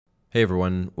Hey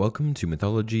everyone, welcome to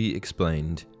Mythology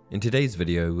Explained. In today's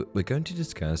video, we're going to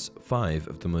discuss 5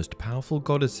 of the most powerful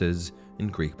goddesses in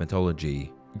Greek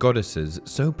mythology. Goddesses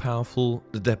so powerful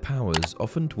that their powers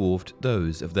often dwarfed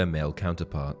those of their male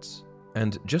counterparts.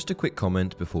 And just a quick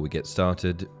comment before we get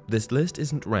started, this list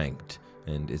isn't ranked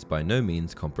and is by no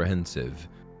means comprehensive.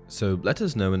 So let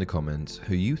us know in the comments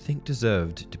who you think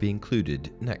deserved to be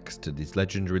included next to these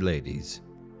legendary ladies.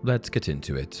 Let's get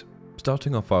into it.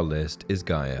 Starting off our list is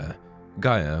Gaia.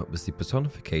 Gaia was the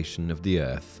personification of the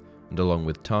earth, and along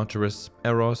with Tartarus,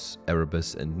 Eros,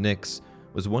 Erebus, and Nyx,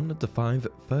 was one of the 5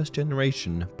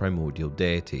 first-generation primordial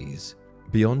deities.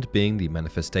 Beyond being the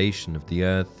manifestation of the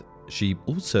earth, she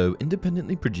also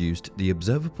independently produced the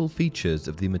observable features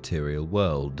of the material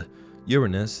world: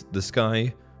 Uranus, the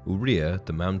sky, Ourea,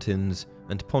 the mountains,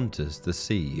 and Pontus, the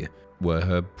sea, were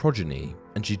her progeny,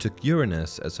 and she took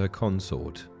Uranus as her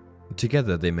consort.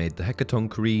 Together they made the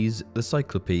Hecatonchires, the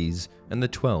Cyclopes, and the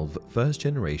 12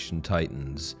 first-generation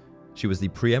Titans. She was the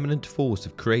preeminent force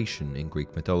of creation in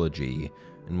Greek mythology,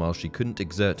 and while she couldn't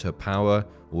exert her power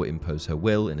or impose her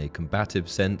will in a combative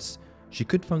sense, she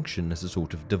could function as a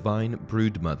sort of divine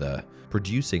broodmother,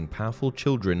 producing powerful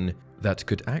children that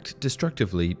could act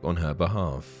destructively on her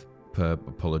behalf. Per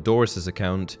Apollodorus'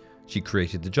 account, she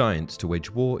created the giants to wage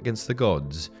war against the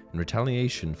gods in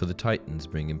retaliation for the Titans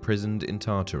being imprisoned in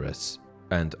Tartarus.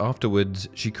 And afterwards,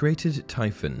 she created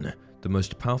Typhon, the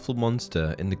most powerful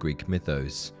monster in the Greek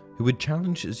mythos, who would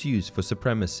challenge Zeus for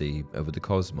supremacy over the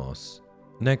cosmos.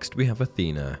 Next, we have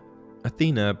Athena.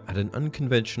 Athena had an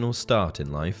unconventional start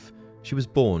in life. She was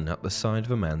born at the side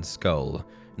of a man's skull,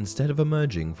 instead of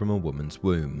emerging from a woman's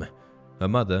womb. Her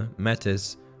mother,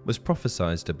 Metis, was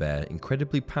prophesied to bear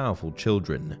incredibly powerful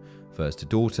children, first a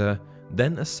daughter,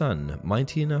 then a son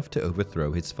mighty enough to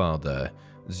overthrow his father,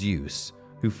 Zeus,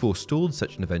 who forestalled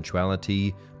such an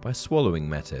eventuality by swallowing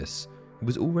Metis, who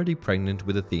was already pregnant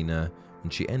with Athena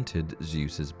when she entered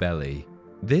Zeus's belly.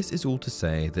 This is all to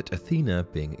say that Athena,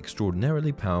 being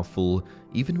extraordinarily powerful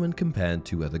even when compared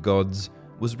to other gods,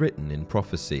 was written in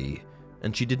prophecy,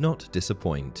 and she did not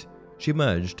disappoint. She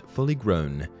emerged fully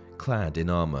grown, clad in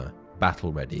armor,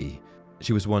 battle-ready.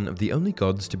 She was one of the only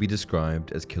gods to be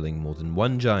described as killing more than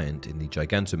one giant in the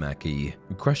Gigantomachy,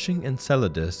 crushing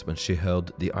Enceladus when she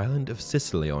hurled the island of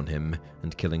Sicily on him,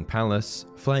 and killing Pallas,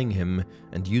 flaying him,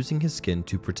 and using his skin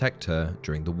to protect her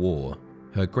during the war.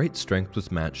 Her great strength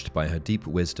was matched by her deep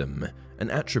wisdom,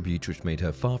 an attribute which made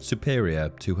her far superior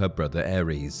to her brother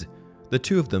Ares. The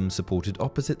two of them supported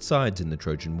opposite sides in the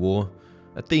Trojan War.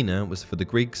 Athena was for the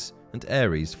Greeks, and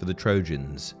Ares for the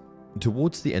Trojans.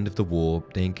 Towards the end of the war,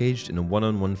 they engaged in a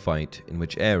one-on-one fight in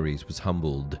which Ares was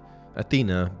humbled.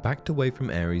 Athena backed away from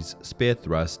Ares' spear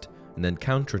thrust and then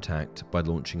counterattacked by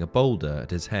launching a boulder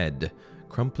at his head,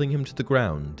 crumpling him to the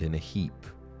ground in a heap.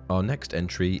 Our next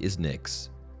entry is Nyx.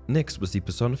 Nyx was the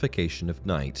personification of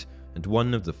night and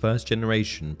one of the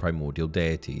first-generation primordial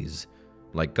deities.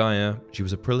 Like Gaia, she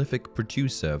was a prolific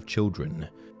producer of children.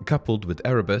 Coupled with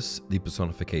Erebus, the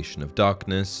personification of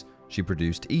darkness, she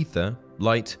produced ether,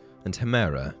 light, and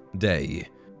Hemera, day.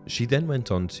 She then went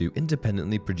on to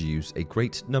independently produce a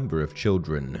great number of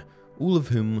children, all of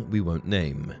whom we won't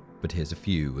name, but here's a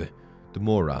few: the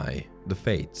Moirai, the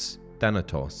Fates,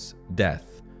 Thanatos,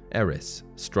 death, Eris,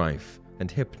 strife, and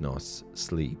Hypnos,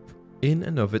 sleep. In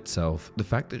and of itself, the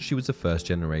fact that she was a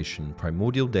first-generation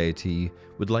primordial deity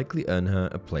would likely earn her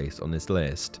a place on this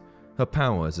list. Her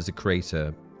powers as a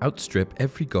creator outstrip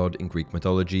every god in Greek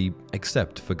mythology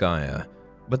except for Gaia.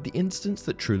 But the instance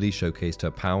that truly showcased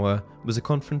her power was a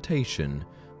confrontation,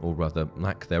 or rather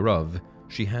lack thereof,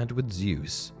 she had with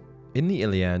Zeus. In the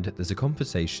Iliad, there's a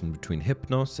conversation between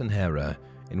Hypnos and Hera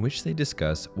in which they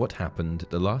discuss what happened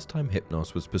the last time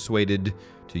Hypnos was persuaded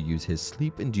to use his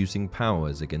sleep-inducing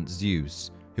powers against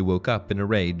Zeus, who woke up in a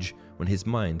rage when his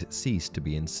mind ceased to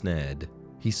be ensnared.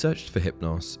 He searched for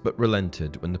Hypnos, but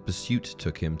relented when the pursuit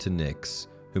took him to Nyx,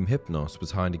 whom Hypnos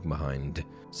was hiding behind.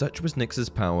 Such was Nyx's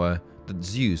power that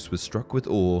Zeus was struck with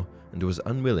awe and was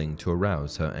unwilling to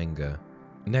arouse her anger.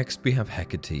 Next we have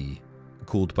Hecate.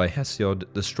 Called by Hesiod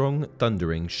the strong,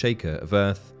 thundering shaker of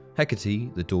earth,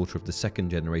 Hecate, the daughter of the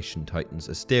second-generation titans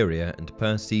Asteria and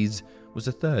Perses, was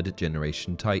a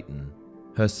third-generation titan.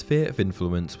 Her sphere of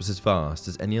influence was as vast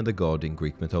as any other god in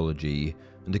Greek mythology,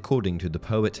 and according to the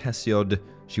poet Hesiod,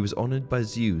 she was honored by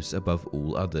Zeus above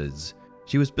all others.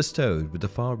 She was bestowed with a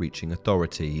far-reaching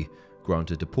authority,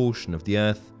 granted a portion of the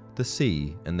earth, the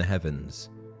sea, and the heavens.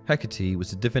 Hecate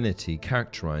was a divinity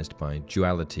characterized by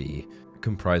duality,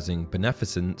 comprising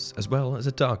beneficence as well as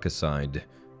a darker side.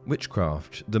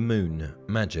 Witchcraft, the moon,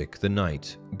 magic, the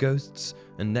night, ghosts,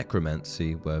 and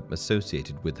necromancy were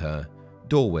associated with her.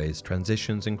 Doorways,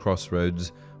 transitions, and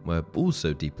crossroads were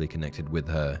also deeply connected with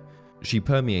her. She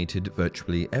permeated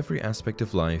virtually every aspect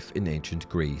of life in ancient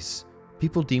Greece.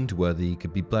 People deemed worthy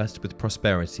could be blessed with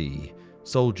prosperity,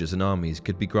 soldiers and armies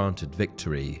could be granted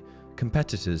victory,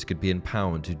 competitors could be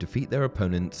empowered to defeat their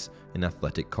opponents in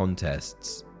athletic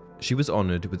contests. She was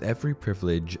honored with every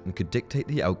privilege and could dictate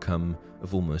the outcome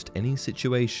of almost any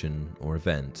situation or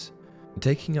event.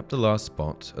 Taking up the last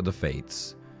spot are the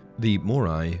Fates. The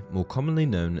Moirai, more commonly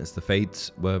known as the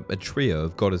Fates, were a trio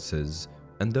of goddesses,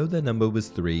 and though their number was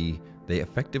 3, they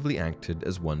effectively acted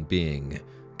as one being,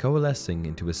 coalescing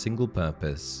into a single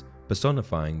purpose,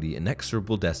 personifying the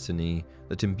inexorable destiny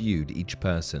that imbued each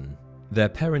person. Their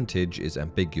parentage is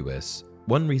ambiguous,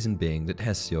 one reason being that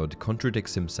Hesiod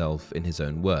contradicts himself in his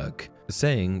own work,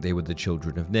 saying they were the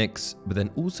children of Nyx, but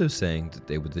then also saying that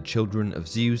they were the children of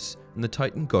Zeus and the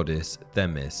Titan goddess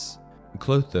Themis.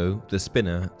 Clotho, the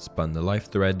spinner, spun the life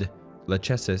thread.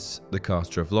 Lachesis, the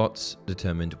caster of lots,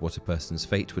 determined what a person's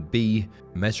fate would be,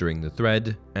 measuring the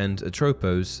thread, and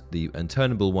Atropos, the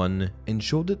unturnable one,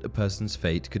 ensured that a person's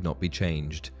fate could not be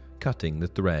changed, cutting the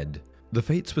thread. The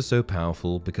Fates were so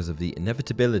powerful because of the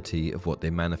inevitability of what they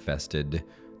manifested.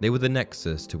 They were the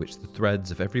nexus to which the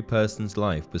threads of every person's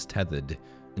life was tethered,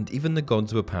 and even the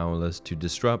gods were powerless to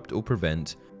disrupt or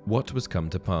prevent what was come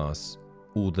to pass.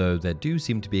 Although there do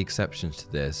seem to be exceptions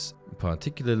to this,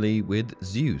 particularly with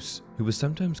Zeus, who was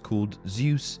sometimes called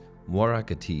Zeus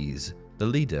Waragates, the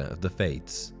leader of the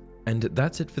Fates. And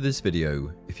that's it for this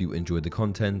video. If you enjoyed the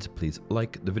content, please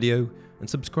like the video and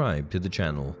subscribe to the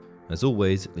channel. As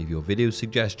always, leave your video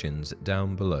suggestions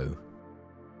down below.